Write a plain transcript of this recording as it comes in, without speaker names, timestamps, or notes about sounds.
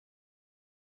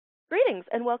Greetings,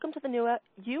 and welcome to the new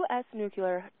US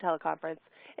Nuclear teleconference.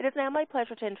 It is now my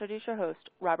pleasure to introduce your host,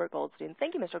 Robert Goldstein.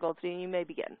 Thank you, Mr. Goldstein. You may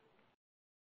begin.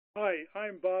 Hi,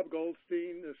 I'm Bob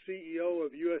Goldstein, the CEO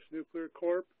of US Nuclear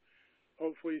Corp.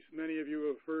 Hopefully many of you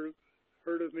have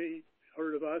heard of me,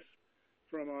 heard of us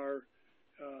from our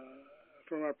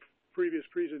previous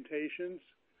presentations.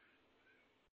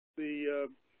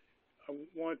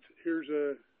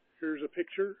 Here's a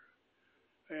picture,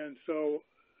 and so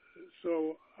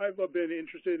I've been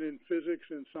interested in physics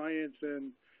and science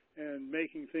and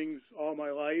making things all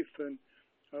my life, and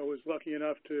I was lucky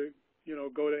enough to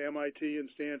go to MIT and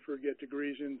Stanford, get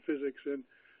degrees in physics and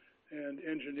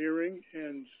engineering,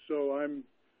 and so I'm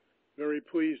very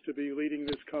pleased to be leading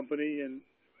this company and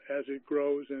as it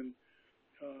grows and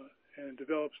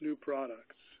develops new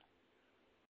products.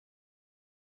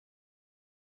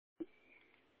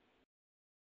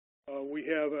 We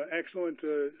have an excellent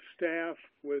staff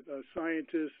with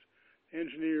scientists,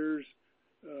 engineers,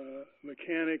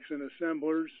 mechanics and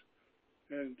assemblers,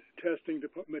 and testing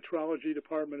metrology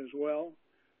department as well.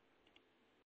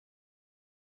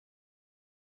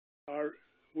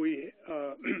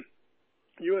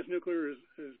 US Nuclear is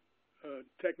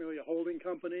technically a holding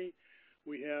company.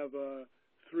 We have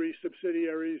 3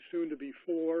 subsidiaries, soon to be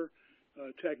 4,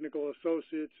 Technical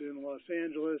Associates in Los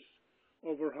Angeles,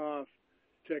 Overhoff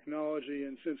Technology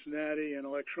in Cincinnati, and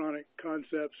Electronic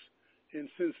Concepts in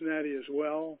Cincinnati as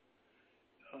well.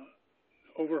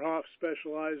 Overhoff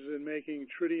specializes in making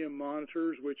tritium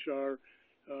monitors, which are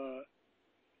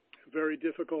very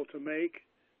difficult to make,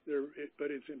 but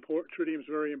it's important. Tritium is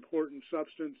a very important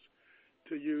substance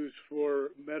to use for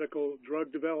medical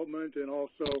drug development and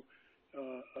also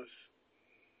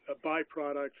a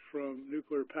byproduct from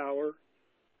nuclear power.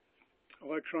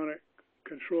 Electronic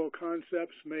Control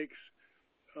Concepts makes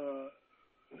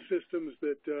systems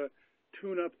that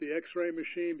tune up the X-ray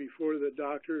machine before the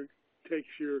doctor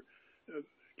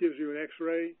gives you an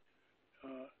X-ray.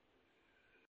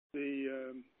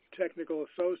 The Technical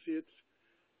Associates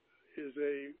is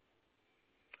a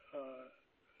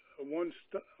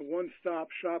one-stop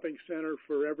shopping center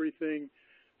for everything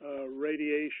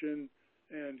radiation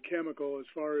and chemical as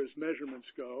far as measurements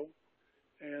go.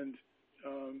 And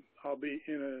I'll be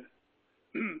in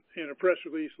a press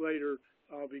release later.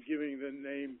 I'll be giving the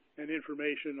name and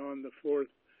information on the 4th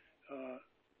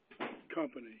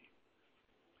company.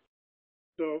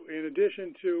 So in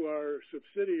addition to our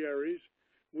subsidiaries,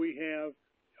 we have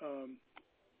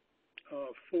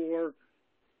 4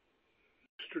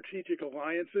 strategic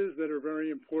alliances that are very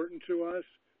important to us.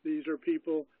 These are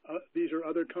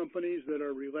other companies that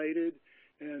are related,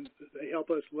 and they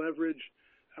help us leverage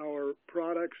our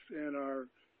products and our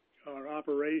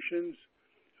operations.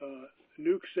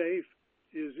 NucSafe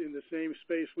is in the same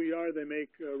space we are. They make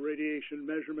radiation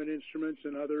measurement instruments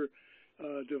and other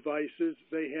devices.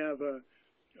 They have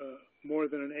more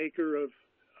than an acre of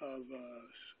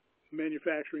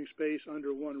manufacturing space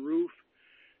under one roof,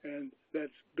 and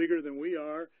that's bigger than we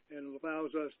are, and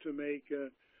allows us to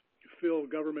fill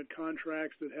government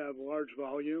contracts that have large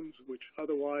volumes, which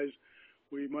otherwise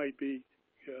we might be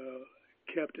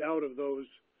kept out of those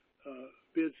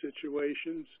bid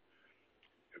situations.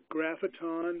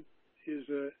 Graphiton is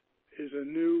a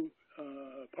new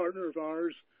partner of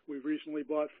ours. We've recently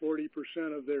bought 40%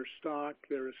 of their stock.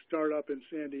 They're a startup in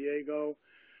San Diego.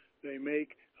 They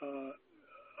make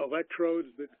electrodes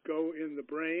that go in the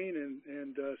brain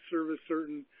and service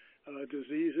certain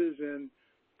diseases, and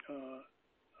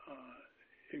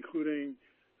including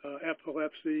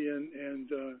epilepsy and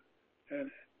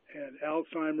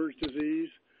Alzheimer's disease.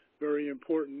 Very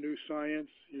important new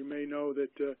science. You may know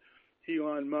that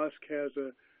Elon Musk has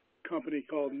a company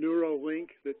called Neuralink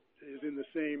that is in the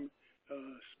same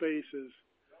space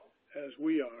as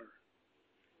we are.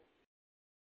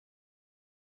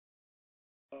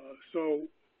 So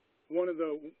one of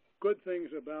the good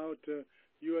things about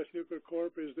US Nuclear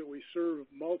Corp is that we serve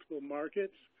multiple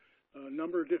markets, a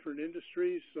number of different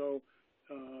industries. So,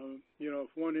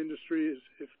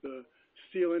 if the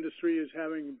steel industry is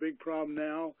having a big problem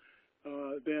now,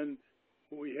 then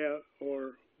we have,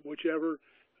 or whichever,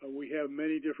 we have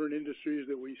many different industries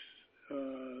that we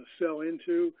sell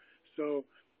into. So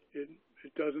it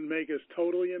doesn't make us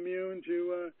totally immune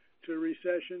to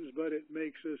recessions, but it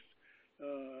makes us,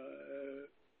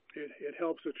 it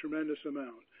helps a tremendous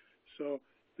amount. So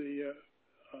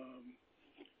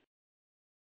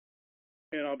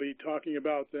and I'll be talking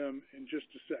about them in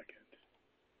just a second.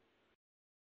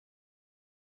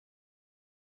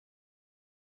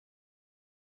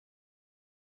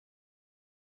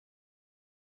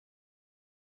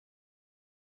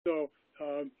 So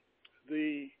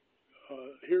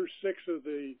here's 6 of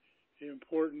the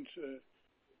important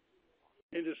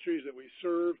industries that we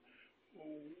serve.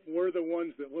 We're the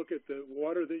ones that look at the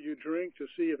water that you drink to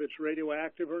see if it's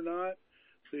radioactive or not.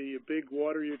 The big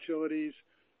water utilities,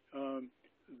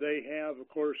 they have, of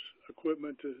course,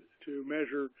 equipment to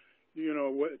measure,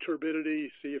 what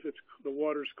turbidity, see if the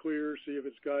water's clear, see if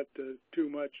it's got too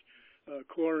much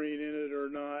chlorine in it or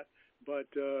not. But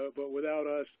without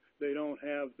us, they don't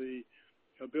have the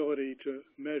ability to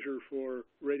measure for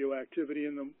radioactivity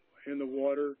in the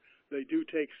water. They do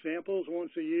take samples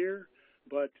once a year,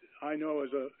 but I know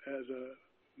as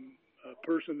a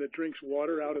person that drinks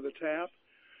water out of the tap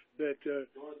that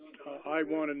I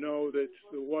want to know that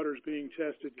the water's being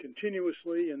tested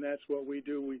continuously, and that's what we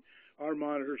do. Our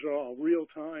monitors are all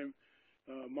real-time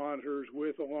monitors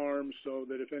with alarms, so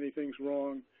that if anything's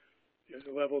wrong, if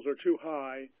the levels are too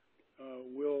high,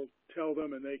 we'll tell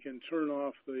them, and they can turn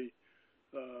off the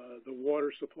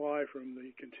water supply from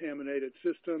the contaminated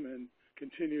system and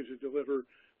continue to deliver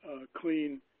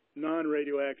clean,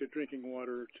 non-radioactive drinking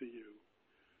water to you.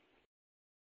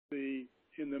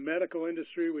 In the medical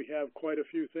industry, we have quite a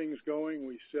few things going.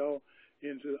 We sell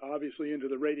obviously into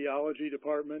the radiology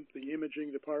department, the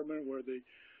imaging department, where the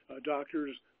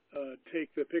doctors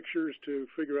take the pictures to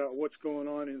figure out what's going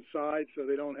on inside, so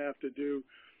they don't have to do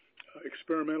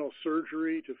experimental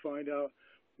surgery to find out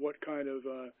what kind of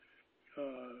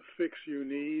fix you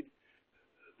need.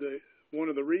 One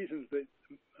of the reasons that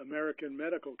American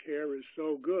medical care is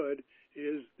so good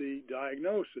is the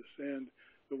diagnosis, and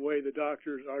the way the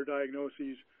doctors, our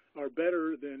diagnoses are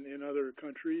better than in other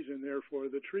countries, and therefore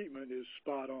the treatment is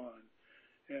spot on.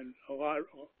 And a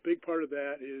big part of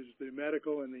that is the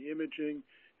medical and the imaging,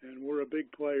 and we're a big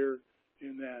player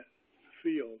in that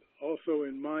field. Also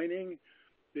in mining,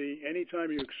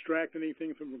 anytime you extract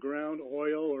anything from the ground,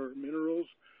 oil or minerals,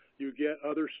 you get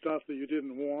other stuff that you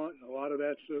didn't want. A lot of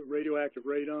that's radioactive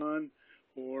radon,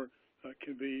 or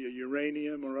can be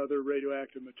uranium or other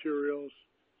radioactive materials.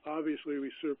 Obviously,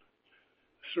 we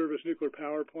service nuclear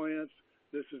power plants.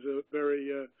 This is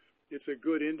it's a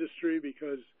good industry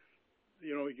because,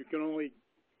 you can only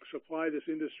supply this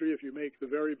industry if you make the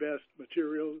very best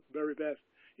materials, very best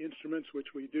instruments, which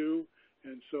we do,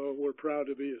 and so we're proud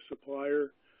to be a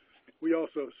supplier. We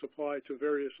also supply to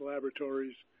various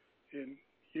laboratories in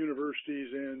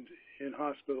universities and in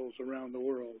hospitals around the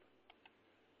world.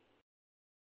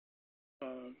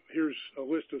 Here's a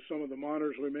list of some of the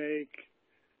monitors we make.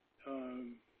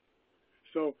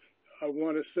 So I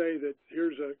want to say that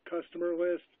here's a customer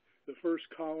list. The first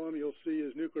column you'll see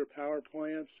is nuclear power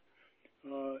plants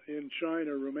in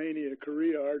China, Romania,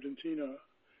 Korea, Argentina,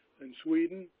 and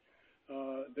Sweden.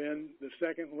 Then the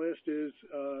second list is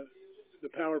the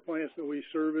power plants that we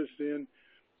service in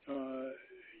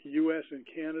U.S. and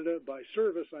Canada. By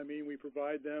service, I mean we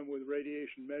provide them with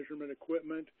radiation measurement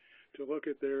equipment to look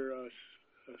at their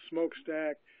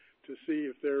smokestack, to see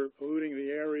if they're polluting the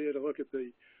area, to look at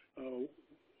the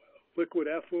liquid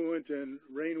effluent and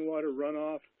rainwater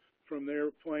runoff from their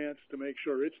plants to make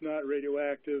sure it's not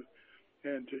radioactive,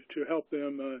 and to help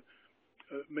them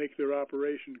make their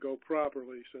operation go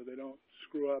properly so they don't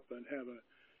screw up and have a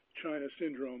China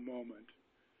syndrome moment.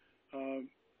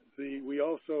 We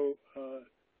also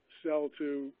sell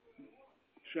to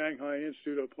Shanghai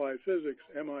Institute of Applied Physics,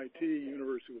 MIT,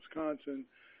 University of Wisconsin,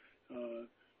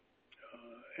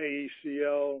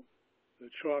 AECL, the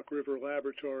Chalk River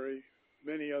Laboratory,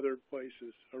 many other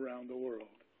places around the world.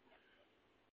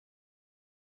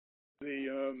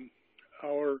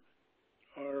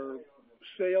 Our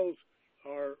sales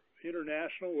are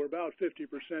international. We're about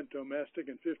 50% domestic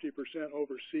and 50%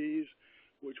 overseas,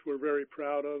 which we're very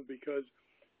proud of because,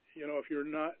 if you're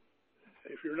not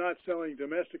selling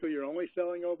domestically, you're only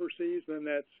selling overseas, then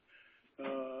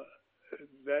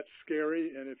that's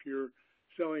scary. And if you're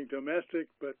selling domestic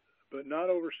but not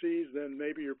overseas, then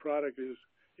maybe your product is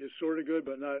sort of good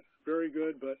but not very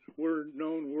good. But we're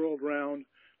known world round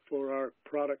for our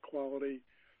product quality,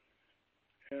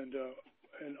 and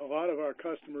a lot of our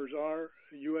customers are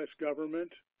U.S.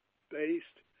 government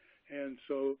based, and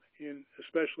so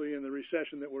especially in the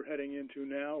recession that we're heading into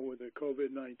now with the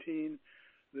COVID-19,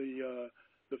 the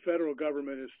federal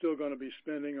government is still going to be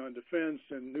spending on defense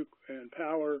and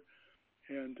power,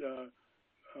 and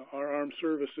our armed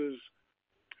services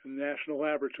and national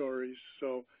laboratories,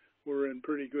 so we're in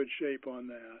pretty good shape on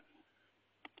that.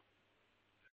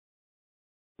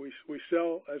 We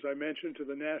sell, as I mentioned, to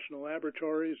the national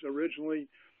laboratories. Originally,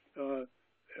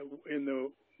 in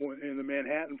the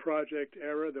Manhattan Project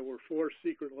era, there were 4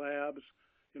 secret labs,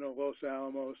 Los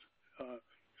Alamos,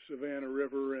 Savannah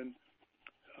River, and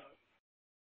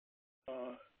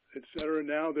et cetera.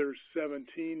 Now there's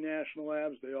 17 national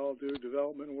labs. They all do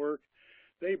development work.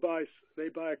 They buy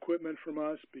equipment from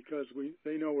us because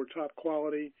they know we're top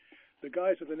quality. The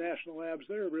guys at the national labs,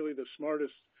 they're really the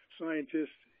smartest scientists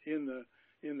in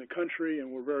the country,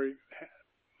 and we're very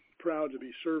proud to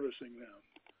be servicing them.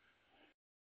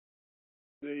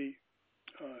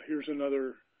 Here's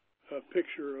another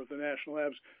picture of the national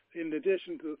labs. In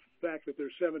addition to the fact that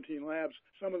there's 17 labs,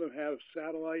 some of them have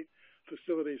satellite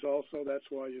facilities also. That's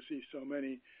why you see so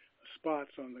many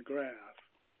spots on the graph.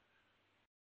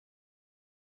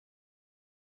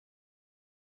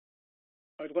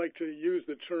 I'd like to use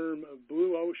the term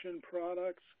blue ocean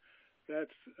products.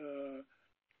 That's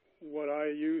what I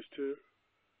use to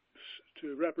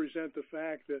represent the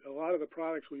fact that a lot of the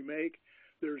products we make,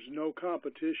 there's no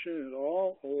competition at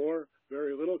all or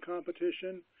very little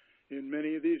competition. In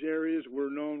many of these areas, we're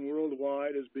known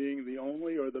worldwide as being the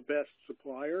only or the best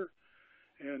supplier.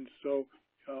 And so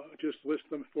just list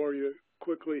them for you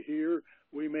quickly here.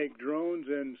 We make drones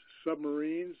and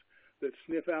submarines that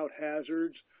sniff out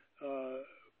hazards,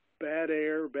 bad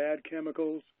air, bad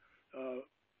chemicals,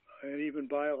 and even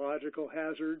biological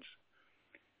hazards.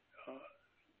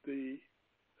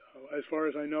 As far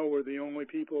as I know, we're the only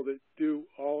people that do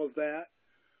all of that.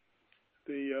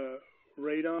 The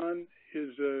radon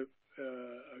is a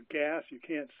gas. You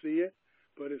can't see it,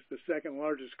 but it's the second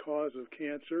largest cause of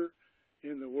cancer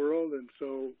in the world, and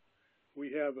so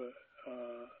we have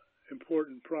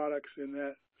important products in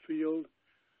that field.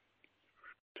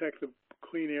 Protect the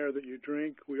clean air that you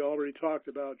drink. We already talked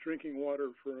about drinking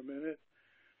water for a minute,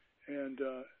 and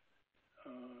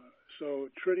so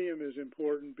tritium is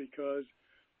important because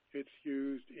it's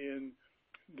used in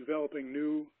developing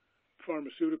new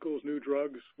pharmaceuticals, new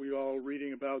drugs. We're all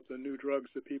reading about the new drugs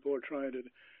that people are trying to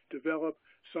develop.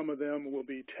 Some of them will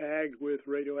be tagged with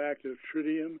radioactive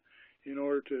tritium in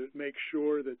order to make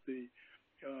sure that the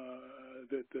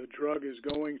drug is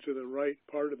going to the right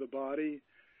part of the body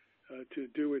to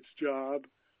do its job.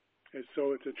 And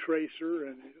so it's a tracer,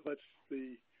 and it lets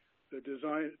the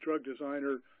drug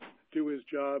designer do his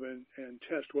job and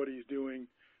test what he's doing.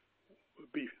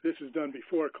 This is done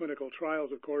before clinical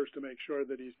trials, of course, to make sure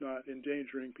that he's not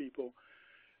endangering people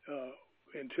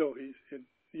until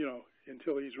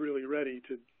he's really ready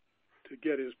to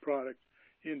get his product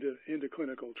into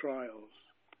clinical trials.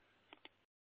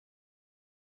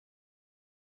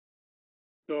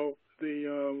 So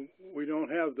we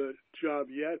don't have the job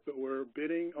yet, but we're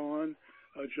bidding on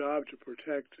a job to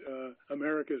protect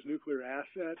America's nuclear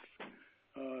assets.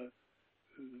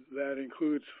 That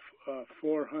includes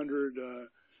 400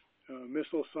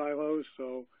 missile silos.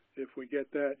 So if we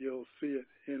get that, you'll see it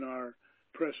in our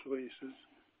press releases.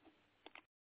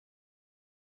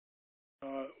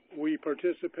 We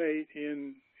participate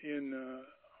in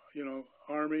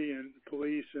Army and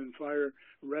police and fire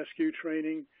rescue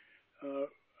training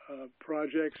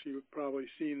projects. You've probably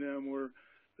seen them where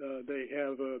they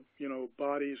have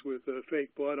bodies with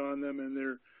fake blood on them, and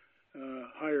they're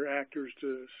hire actors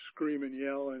to scream and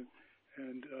yell,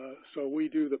 and so we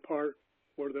do the part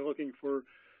where they're looking for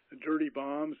dirty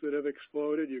bombs that have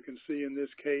exploded. You can see in this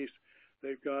case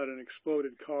they've got an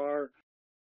exploded car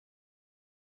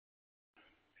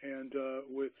and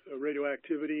with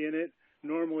radioactivity in it.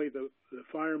 Normally the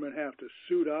firemen have to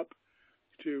suit up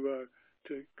to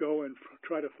go and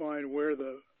try to find where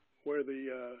the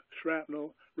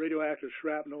radioactive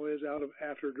shrapnel is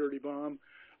after a dirty bomb.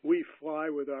 We fly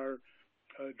with our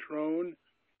drone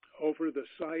over the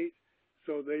site,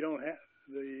 so they don't have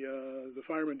the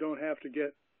firemen don't have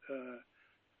to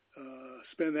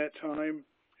spend that time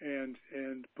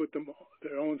and put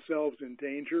their own selves in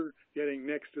danger getting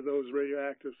next to those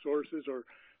radioactive sources or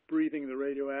breathing the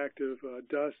radioactive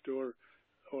dust or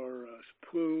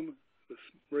plume, the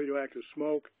radioactive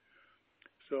smoke.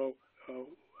 So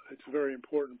it's a very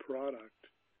important product.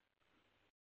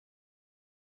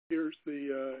 Here's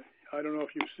I don't know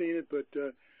if you've seen it, but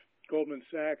Goldman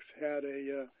Sachs had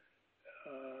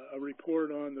a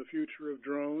report on the future of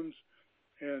drones,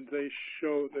 and they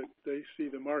show that they see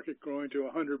the market growing to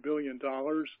 $100 billion.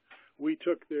 We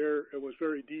took it was a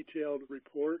very detailed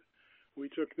report. We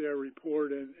took their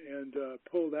report and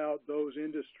pulled out those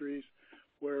industries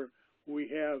where we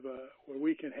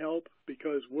can help,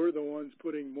 because we're the ones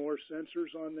putting more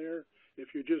sensors on there.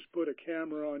 If you just put a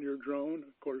camera on your drone,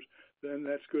 of course, then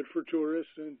that's good for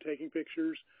tourists and taking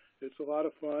pictures. It's a lot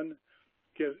of fun.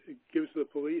 It gives the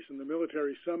police and the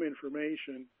military some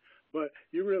information, but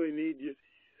they really need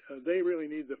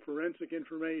the forensic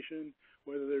information,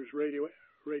 whether there's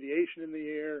radiation in the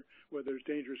air, whether there's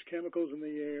dangerous chemicals in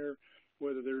the air,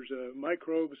 whether there's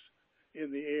microbes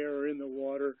in the air or in the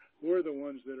water, we're the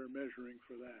ones that are measuring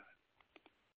for that.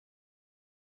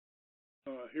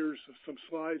 Here's some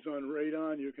slides on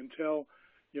radon. You can tell,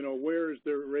 where is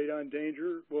there radon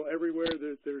danger? Well, everywhere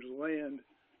that there's land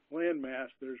mass,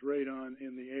 there's radon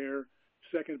in the air.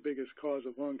 Second biggest cause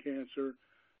of lung cancer.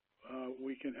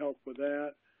 We can help with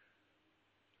that.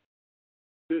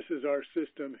 This is our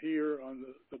system here on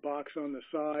the box on the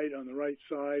side, on the right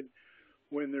side.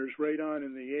 When there's radon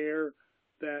in the air,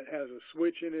 that has a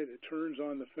switch in it. It turns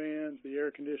on the fans, the air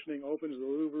conditioning, opens the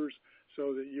louvers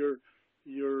so that your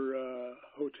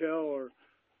hotel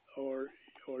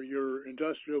or your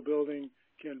industrial building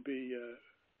can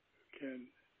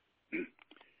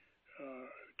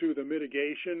do the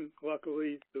mitigation.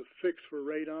 Luckily, the fix for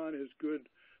radon is good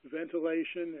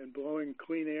ventilation and blowing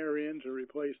clean air in to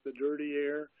replace the dirty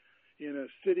air. In a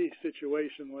city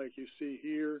situation like you see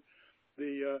here,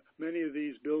 many of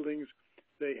these buildings,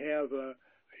 they have,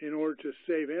 in order to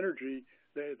save energy,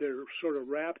 they're sort of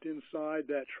wrapped inside.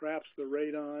 That traps the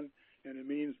radon, and it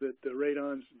means that the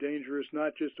radon's dangerous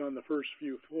not just on the first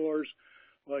few floors,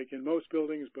 like in most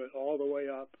buildings, but all the way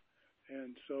up.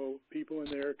 And so people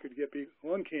in there could get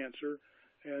lung cancer.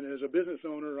 And as a business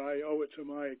owner, I owe it to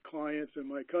my clients and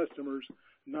my customers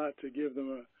not to give them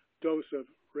a dose of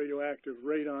radioactive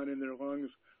radon in their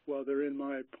lungs while they're in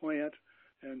my plant.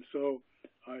 And so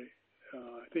I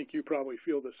think you probably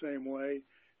feel the same way.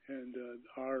 And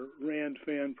our RAND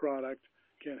fan product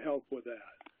can help with that.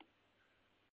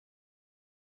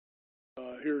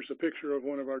 Here's a picture of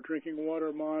one of our drinking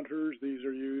water monitors. These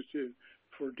are used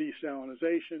for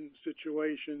desalination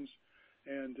situations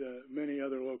and many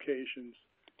other locations.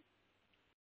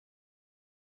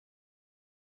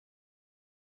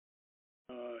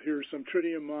 Here's some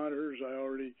tritium monitors. I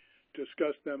already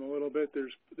discussed them a little bit.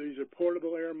 These are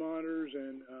portable air monitors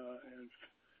and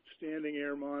standing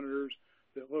air monitors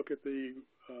that look at the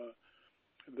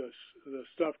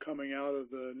stuff coming out of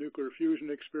the nuclear fusion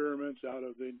experiments, out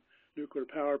of the nuclear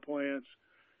power plants,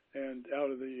 and out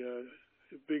of the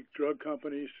big drug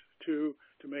companies too,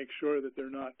 to make sure that they're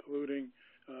not polluting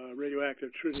radioactive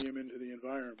tritium into the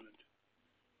environment.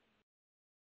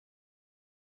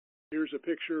 Here's a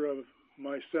picture of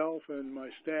myself and my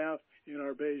staff in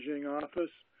our Beijing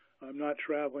office. I'm not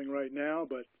traveling right now,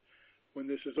 but when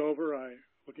this is over, I'm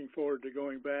looking forward to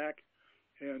going back.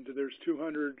 And there's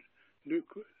 200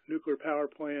 nuclear power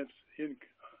plants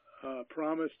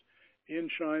promised in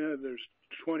China. There's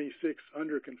 26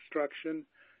 under construction,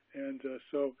 and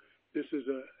so this is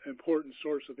an important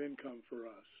source of income for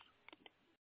us.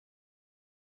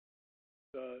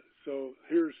 So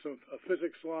here's a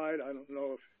physics slide. I don't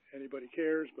know if anybody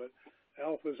cares, but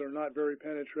alphas are not very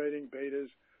penetrating, betas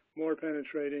more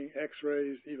penetrating,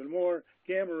 X-rays even more,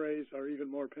 gamma rays are even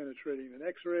more penetrating than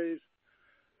X-rays,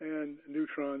 and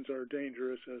neutrons are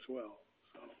dangerous as well.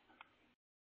 So,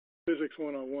 Physics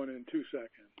 101 in 2 seconds.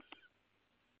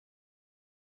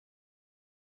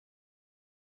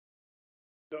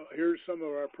 So here's some of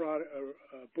our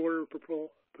Border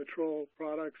Patrol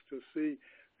products to see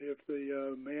if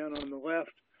the man on the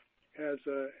left has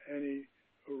any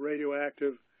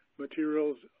radioactive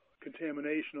materials,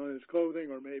 contamination on his clothing,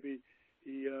 or maybe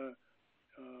he's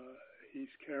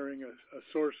carrying a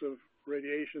source of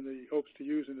radiation that he hopes to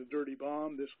use in a dirty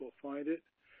bomb. This will find it.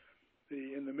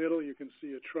 In the middle, you can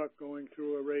see a truck going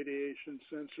through a radiation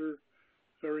sensor.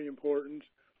 Very important.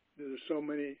 There's so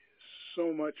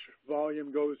much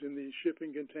volume goes in these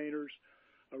shipping containers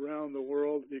around the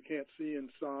world. You can't see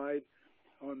inside.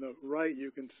 On the right,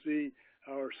 you can see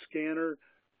our scanner.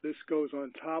 This goes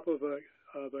on top of a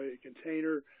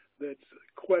container that's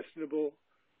questionable,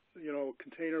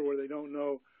 container where they don't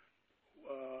know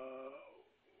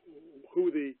who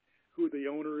the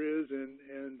owner is,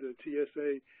 and the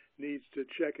TSA needs to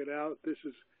check it out.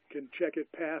 Can check it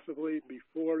passively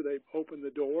before they open the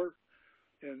door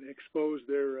and expose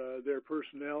their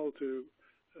personnel to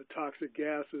toxic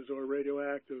gases or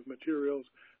radioactive materials.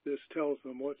 This tells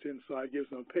them what's inside, gives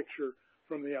them a picture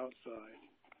from the outside.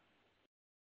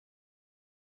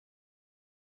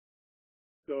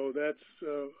 So that's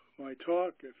my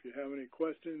talk. If you have any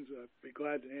questions, I'd be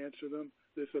glad to answer them.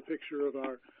 This is a picture of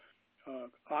our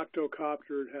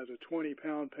octocopter. It has a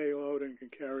 20-pound payload and can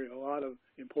carry a lot of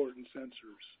important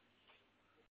sensors.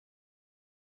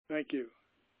 Thank you.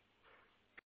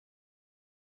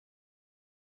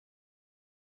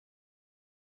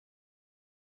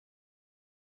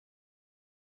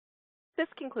 This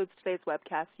concludes today's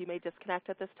webcast. You may disconnect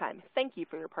at this time. Thank you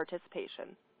for your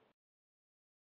participation.